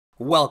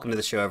Welcome to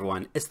the show,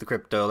 everyone. It's the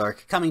Crypto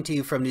Lark coming to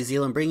you from New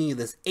Zealand, bringing you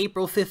this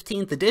April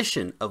 15th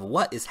edition of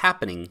what is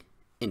happening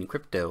in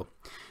crypto.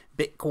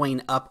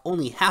 Bitcoin up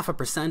only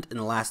 0.5% in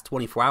the last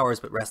 24 hours,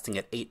 but resting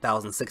at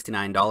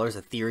 $8,069.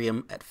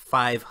 Ethereum at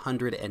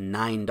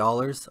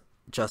 $509,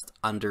 just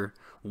under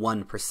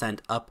 1%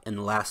 up in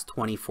the last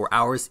 24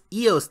 hours.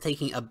 EOS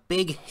taking a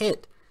big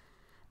hit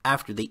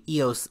after the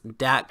EOS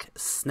DAC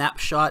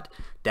snapshot,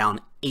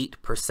 down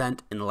 8%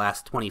 in the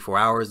last 24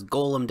 hours.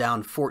 Golem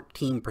down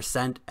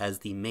 14% as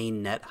the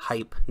mainnet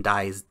hype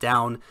dies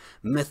down.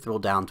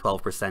 Mithril down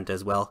 12%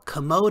 as well.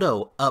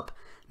 Komodo up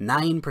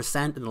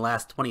 9% in the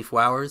last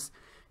 24 hours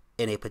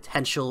in a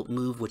potential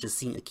move which has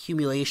seen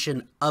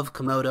accumulation of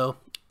Komodo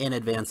in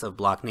advance of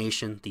Block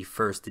Nation, the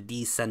first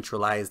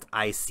decentralized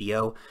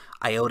ICO.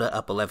 IOTA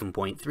up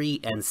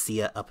 11.3% and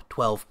SIA up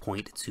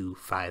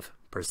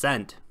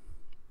 12.25%.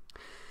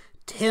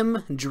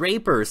 Tim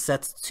Draper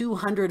sets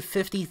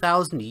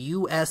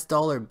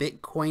 $250,000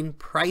 Bitcoin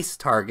price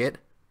target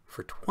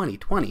for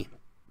 2020.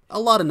 A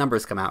lot of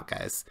numbers come out,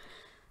 guys.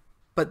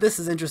 But this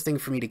is interesting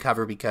for me to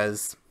cover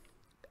because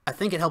I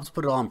think it helps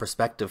put it all in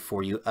perspective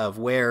for you of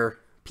where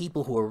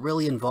people who are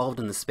really involved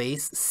in the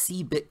space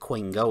see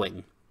Bitcoin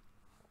going.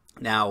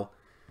 Now,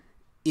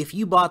 if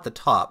you bought the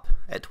top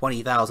at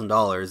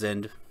 $20,000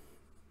 and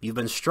you've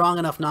been strong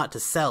enough not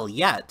to sell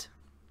yet,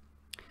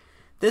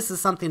 this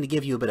is something to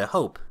give you a bit of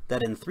hope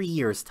that in 3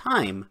 years'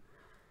 time,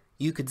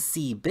 you could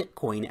see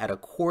Bitcoin at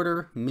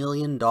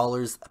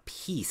 $250,000 a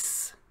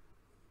piece.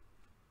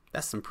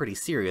 That's some pretty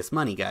serious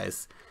money,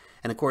 guys.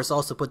 And of course,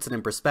 also puts it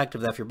in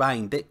perspective that if you're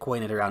buying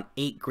Bitcoin at around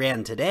 8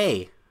 grand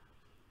today,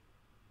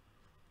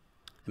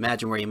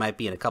 imagine where you might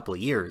be in a couple of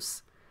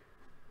years.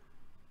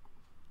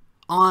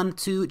 On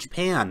to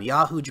Japan.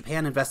 Yahoo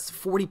Japan invests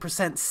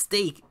 40%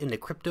 stake in the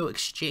crypto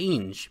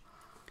exchange.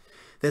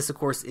 This, of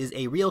course, is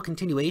a real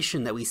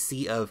continuation that we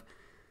see of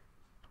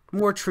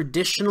more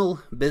traditional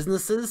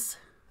businesses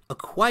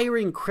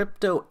acquiring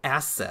crypto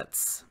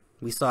assets.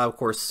 We saw, of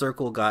course,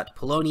 Circle got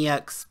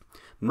Poloniex,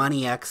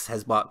 MoneyX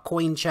has bought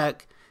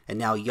Coincheck, and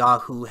now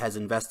Yahoo has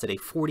invested a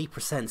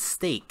 40%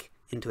 stake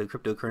into a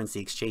cryptocurrency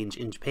exchange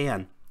in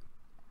Japan.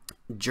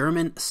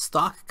 German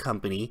stock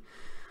company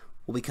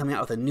will be coming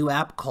out with a new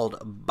app called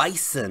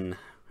Bison.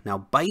 Now,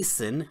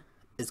 Bison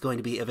is going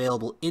to be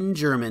available in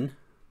German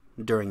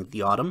during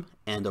the autumn,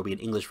 and there'll be an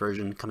English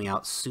version coming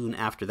out soon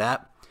after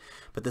that.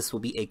 But this will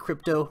be a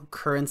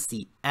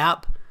cryptocurrency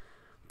app.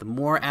 The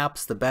more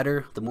apps, the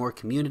better. The more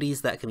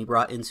communities that can be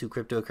brought into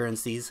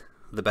cryptocurrencies,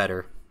 the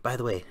better. By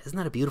the way, isn't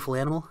that a beautiful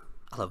animal?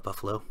 I love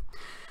buffalo.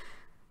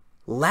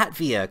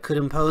 Latvia could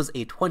impose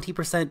a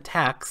 20%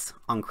 tax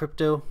on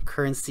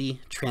cryptocurrency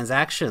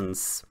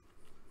transactions.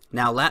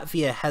 Now,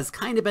 Latvia has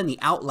kind of been the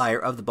outlier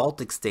of the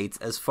Baltic states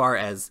as far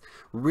as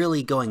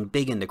really going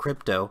big into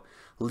crypto.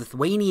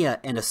 Lithuania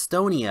and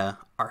Estonia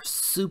are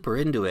super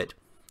into it.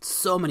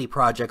 So many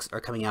projects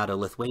are coming out of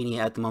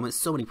Lithuania at the moment.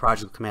 So many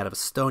projects come out of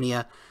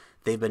Estonia.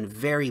 They've been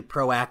very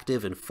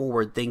proactive and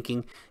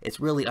forward-thinking. It's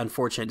really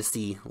unfortunate to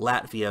see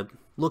Latvia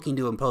looking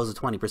to impose a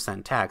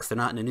 20% tax. They're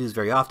not in the news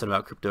very often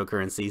about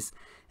cryptocurrencies,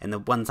 and the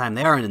one time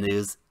they are in the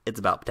news, it's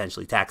about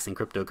potentially taxing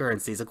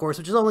cryptocurrencies, of course,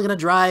 which is only going to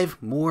drive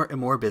more and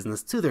more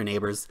business to their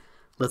neighbors,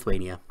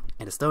 Lithuania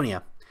and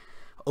Estonia.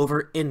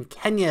 Over in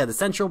Kenya, the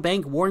central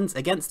bank warns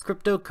against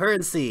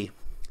cryptocurrency.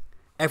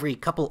 Every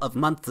couple of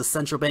months, the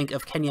Central Bank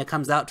of Kenya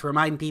comes out to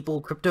remind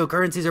people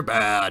cryptocurrencies are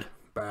bad,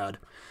 bad.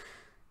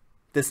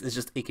 This is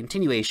just a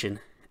continuation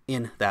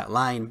in that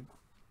line,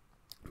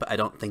 but I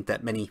don't think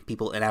that many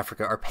people in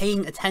Africa are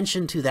paying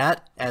attention to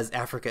that, as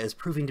Africa is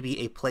proving to be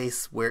a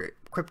place where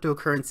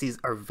cryptocurrencies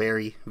are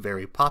very,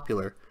 very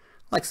popular,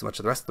 like so much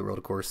of the rest of the world,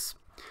 of course.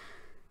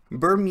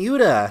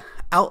 Bermuda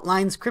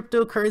outlines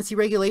cryptocurrency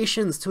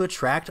regulations to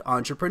attract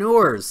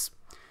entrepreneurs.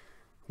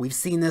 We've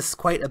seen this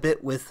quite a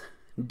bit with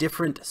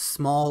different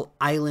small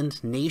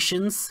island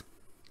nations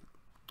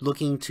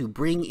looking to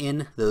bring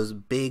in those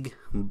big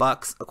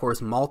bucks. Of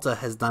course, Malta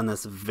has done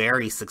this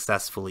very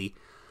successfully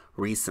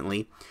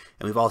recently,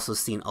 and we've also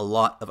seen a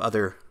lot of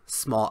other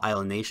small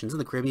island nations in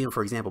the Caribbean,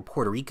 for example,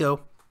 Puerto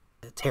Rico,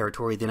 a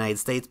territory of the United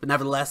States, but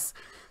nevertheless,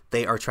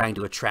 they are trying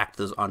to attract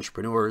those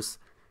entrepreneurs,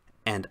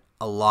 and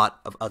a lot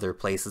of other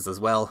places as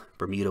well.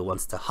 Bermuda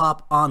wants to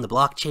hop on the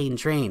blockchain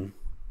train.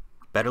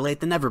 Better late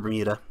than never,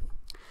 Bermuda.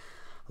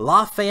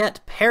 Lafayette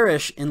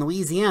Parish in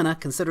Louisiana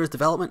considers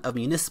development of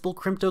municipal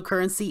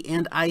cryptocurrency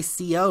and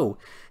ICO.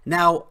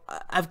 Now,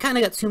 I've kind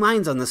of got two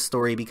minds on this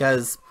story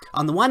because,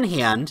 on the one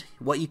hand,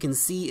 what you can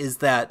see is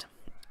that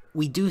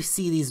we do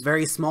see these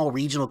very small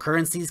regional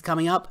currencies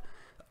coming up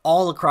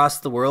all across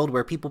the world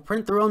where people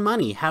print their own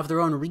money, have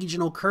their own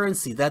regional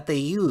currency that they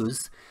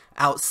use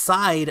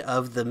outside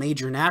of the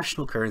major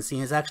national currency,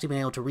 and has actually been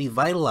able to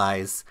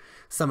revitalize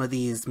some of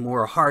these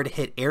more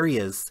hard-hit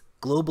areas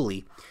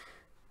globally.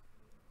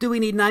 Do we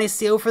need an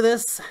ICO for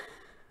this?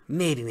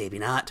 Maybe, maybe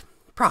not.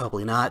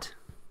 Probably not.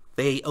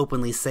 They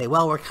openly say,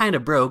 well, we're kind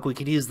of broke, we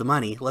could use the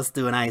money, let's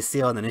do an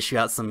ICO and then issue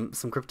out some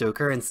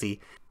cryptocurrency.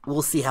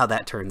 We'll see how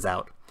that turns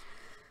out.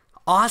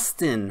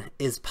 Austin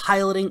is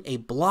piloting a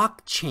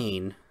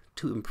blockchain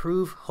to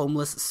improve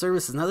homeless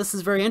services. Now this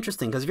is very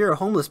interesting because if you're a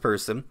homeless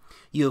person,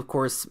 you of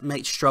course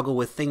might struggle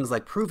with things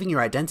like proving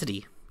your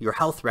identity, your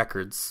health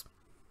records.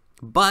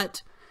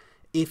 But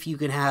if you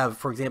can have,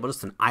 for example,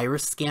 just an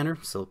iris scanner,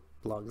 so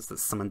long as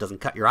someone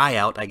doesn't cut your eye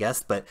out, I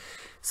guess, but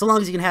so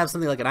long as you can have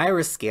something like an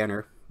iris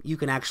scanner, you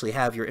can actually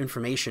have your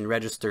information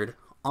registered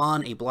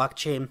on a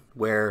blockchain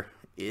where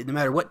no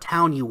matter what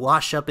town you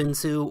wash up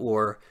into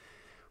or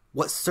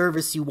what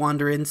service you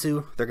wander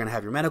into, they're going to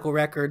have your medical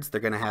records,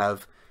 they're going to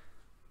have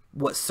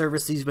what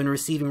service you've been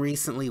receiving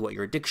recently, what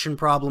your addiction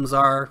problems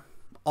are,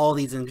 all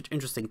these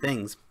interesting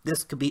things.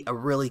 This could be a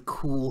really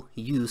cool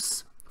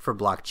use for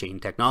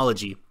blockchain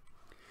technology.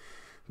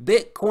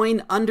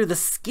 Bitcoin under the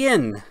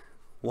skin.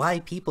 Why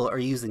people are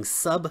using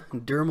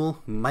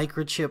subdermal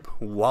microchip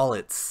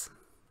wallets.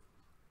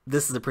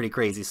 This is a pretty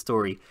crazy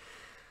story.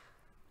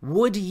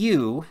 Would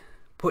you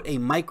put a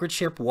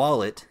microchip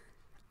wallet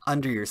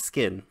under your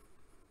skin?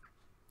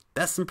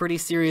 That's some pretty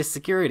serious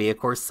security. Of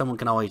course, someone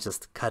can always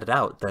just cut it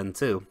out then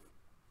too,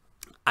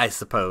 I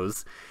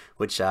suppose,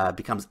 which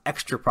becomes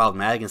extra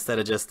problematic. Instead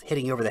of just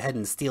hitting you over the head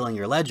and stealing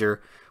your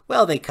ledger,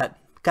 well, they cut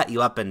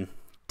you up and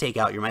take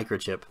out your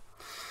microchip.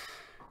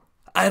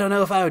 I don't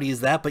know if I would use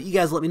that, but you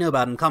guys let me know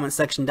about it in the comment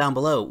section down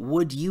below.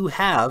 Would you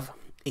have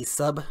a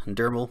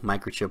subdermal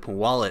microchip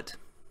wallet?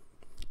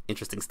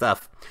 Interesting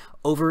stuff.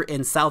 Over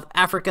in South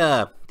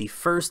Africa, the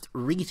first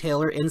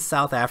retailer in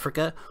South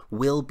Africa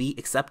will be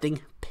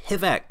accepting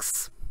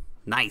PIVX.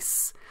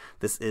 Nice.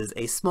 This is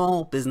a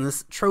small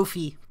business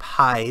trophy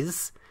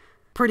prize.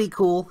 Pretty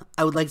cool.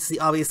 I would like to see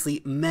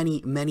obviously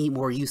many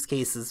more use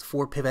cases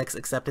for PIVX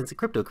acceptance and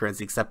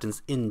cryptocurrency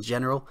acceptance in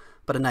general,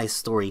 but a nice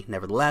story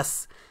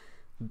nevertheless.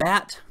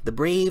 BAT, the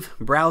Brave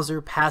browser,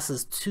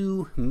 passes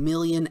 2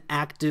 million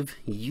active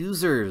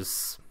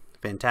users.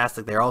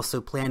 Fantastic. They're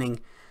also planning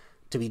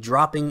to be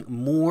dropping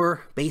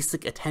more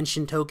basic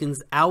attention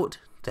tokens out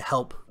to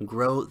help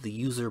grow the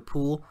user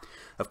pool.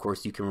 Of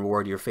course, you can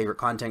reward your favorite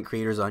content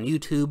creators on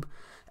YouTube,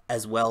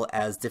 as well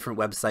as different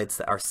websites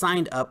that are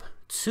signed up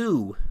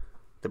to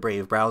the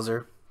Brave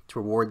browser to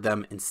reward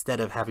them instead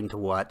of having to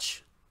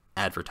watch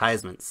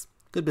advertisements.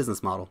 Good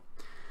business model.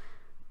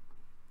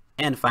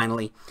 And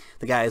finally,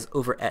 the guys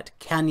over at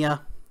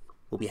Kenya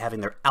will be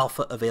having their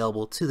alpha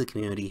available to the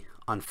community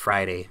on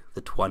Friday,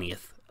 the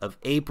 20th of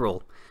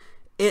April.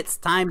 It's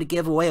time to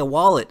give away a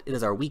wallet. It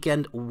is our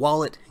weekend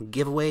wallet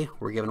giveaway.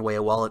 We're giving away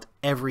a wallet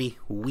every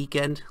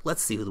weekend.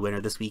 Let's see who the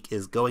winner this week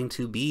is going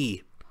to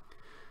be.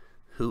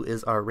 Who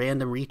is our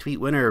random retweet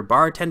winner?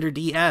 Bartender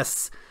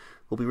DS.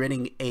 We'll be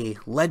running a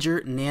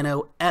Ledger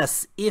Nano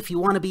S. If you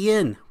want to be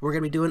in, we're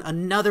going to be doing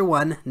another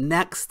one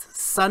next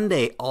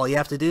Sunday. All you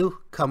have to do,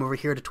 come over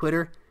here to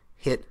Twitter,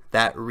 hit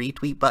that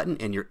retweet button,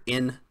 and you're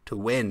in to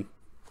win.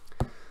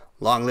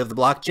 Long live the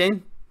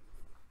blockchain,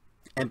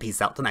 and peace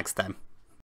out till next time.